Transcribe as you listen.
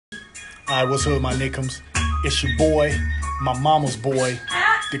Alright, what's up, my nickums? It's your boy, my mama's boy,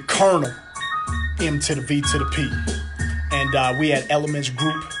 the Colonel, M to the V to the P. And we at Elements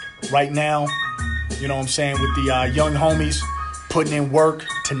Group right now, you know what I'm saying, with the young homies putting in work.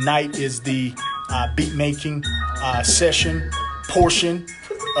 Tonight is the beat making session portion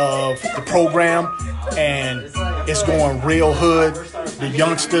of the program, and it's going real hood. The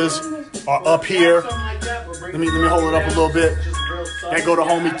youngsters are up here. Let me hold it up a little bit. That go to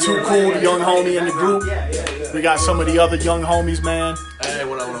homie Too Cool, the young homie in the group. We got some of the other young homies, man. Hey,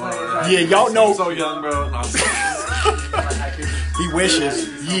 what up? Yeah, y'all know. So young, bro. No, he wishes.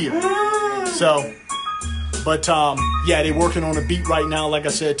 Yeah. So, but yeah, they working on a beat right now. Like I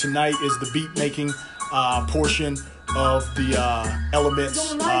said, tonight is the beat making portion of the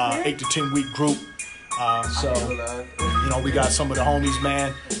Elements 8 to 10 week group. So, you know, we got some of the homies,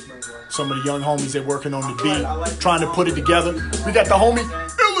 man. Some of the young homies that working on the beat, trying to put it together. We got the homie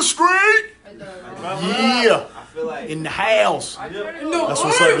Illustrate. Yeah, in the house. That's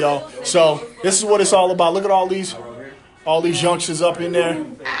what's up, y'all. So this is what it's all about. Look at all these youngsters up in there.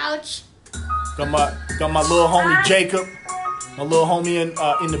 Ouch. Got my little homie Jacob, my little homie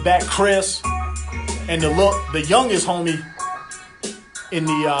in the back Chris, and the youngest homie in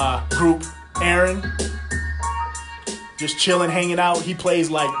the group Aaron. Just chilling, hanging out. He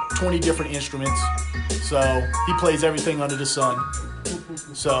plays like 20 different instruments. So he plays everything under the sun.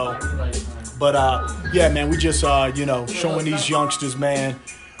 So, but yeah, man, we just, you know, showing these youngsters, man,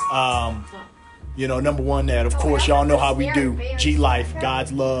 you know, number one, that, of course, y'all know how we do. G-Life,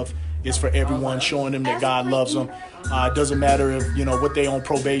 God's love is for everyone, showing them that God loves them. It doesn't matter if, you know, what they on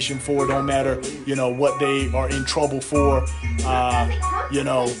probation for. It don't matter, you know, what they are in trouble for. You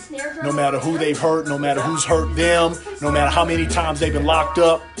know, no matter who they've hurt, no matter who's hurt them, no matter how many times they've been locked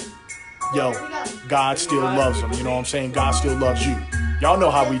up, yo, God still loves them. You know what I'm saying? God still loves you. Y'all know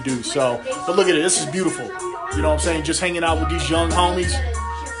how we do. So, but look at it. This is beautiful. You know what I'm saying? Just hanging out with these young homies.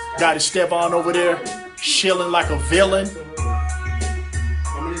 Got his step on over there, chilling like a villain.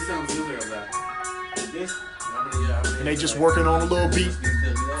 How many sounds is there of that? This? And they just working on a little beat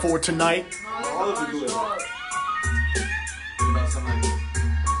for tonight.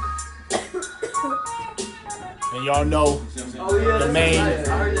 And y'all know the main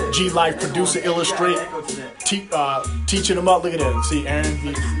G-Life producer, Illustrate, teaching them up. Look at that. See, Aaron,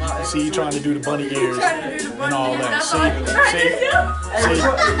 he trying to do the bunny ears and all that.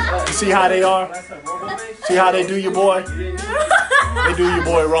 See how they are? See how they do your boy? They do your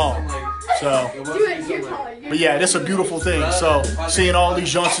boy wrong. So, but yeah, that's a beautiful thing. So, seeing all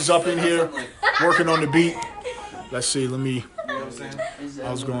these youngsters up in here working on the beat. Let's see, I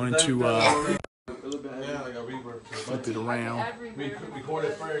was going to flip it around. Record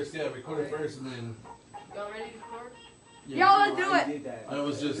it first, and then. Y'all ready to record? Yeah. Let's do it. It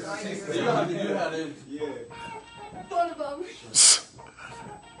was just, you had it. Yeah. Fun of them.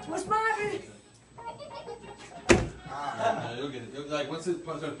 What's mine? You'll get it. Like, once it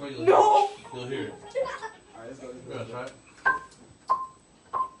starts playing, you'll hear it. Alright, let's go. Try it.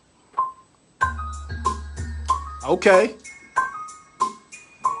 Okay.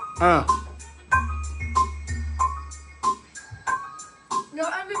 No,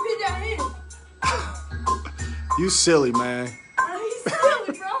 I'm gonna put that in. You silly, man. He's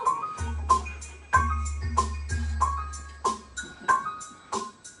silly, bro.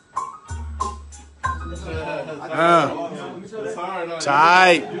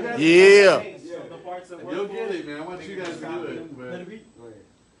 Tight. Yeah. You'll get it, man. I want you guys to do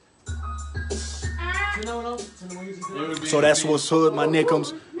it. So that's what's hood, my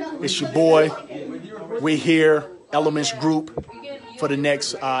nickums. It's your boy. We're here, Elements Group, for the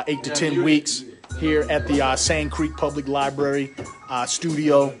next 8 to 10 weeks here at the Sand Creek Public Library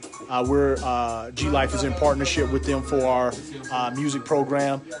studio. We're G-Life is in partnership with them for our music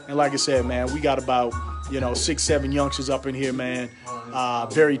program. And like I said, man, we got about, 6, 7 youngsters up in here, man.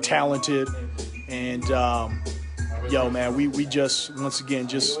 Very talented. And yo, man, we just, once again,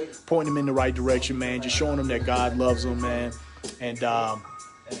 just pointing them in the right direction, man. Just showing them that God loves them, man. And,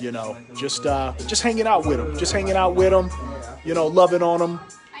 just hanging out with them. Just hanging out with them, loving on them.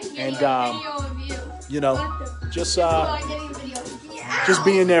 And, just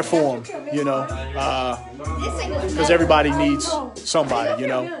being there for them, because everybody needs somebody,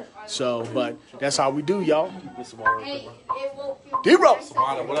 So, but that's how we do, y'all. D-Roll.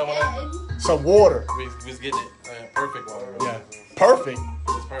 Some water. We was getting it. Perfect water. Yeah. Perfect?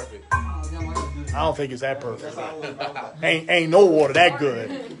 It's perfect. I don't think it's that perfect. Ain't no water that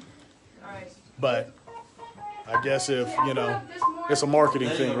good. But I guess if, it's a marketing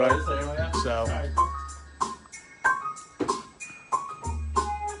thing, right? So.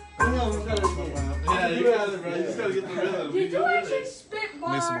 Yeah, you got it, bro. You just gotta get the rhythm. Did you actually spit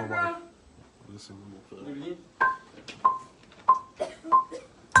bar, Need some more bro? water. Listen, we'll fill it.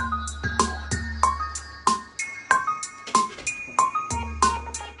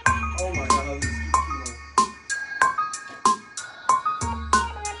 Oh my god, this is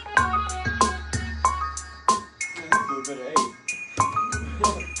keep do a better eight.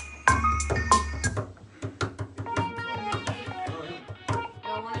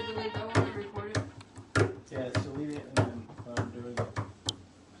 I want to delete. I want to record it. Yeah, delete it and then do it.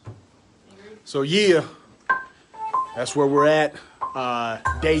 So yeah, that's where we're at.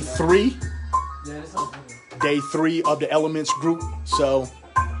 Day 3. Yeah, this sounds good. Day 3 of the Elements group. So,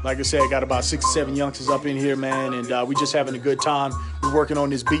 like I said, got about 6 or 7 youngsters up in here, man, and we just having a good time. We're working on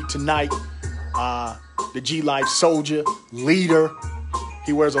this beat tonight. The G Life Soldier, leader.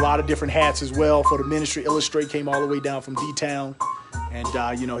 He wears a lot of different hats as well for the ministry. Illustrate came all the way down from D-Town, and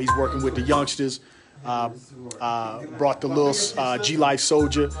you know, he's working with the youngsters. Brought the little G Life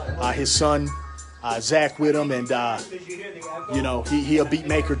Soldier, his son Zach with him, and you know, he a beat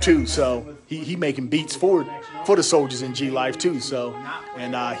maker too, so he making beats for the soldiers in G Life too. So,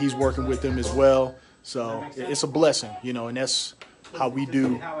 and he's working with them as well. So it's a blessing, you know, and that's how we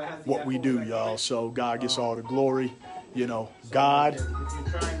do what we do, y'all. So God gets all the glory, you know. God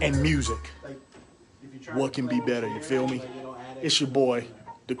and music. What can be better? You feel me? It's your boy,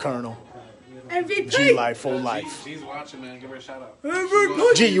 the Colonel. MVP. G Life for life. She's watching, man. Give her a shout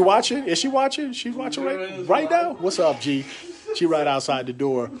out. G, you watching? Is she watching? She's watching right now? What's up, G? She right outside the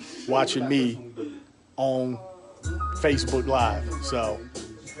door watching me on Facebook Live. So,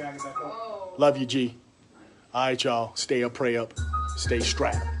 love you, G. All right, y'all. Stay up, pray up. Stay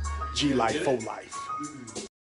strapped. G Life for life.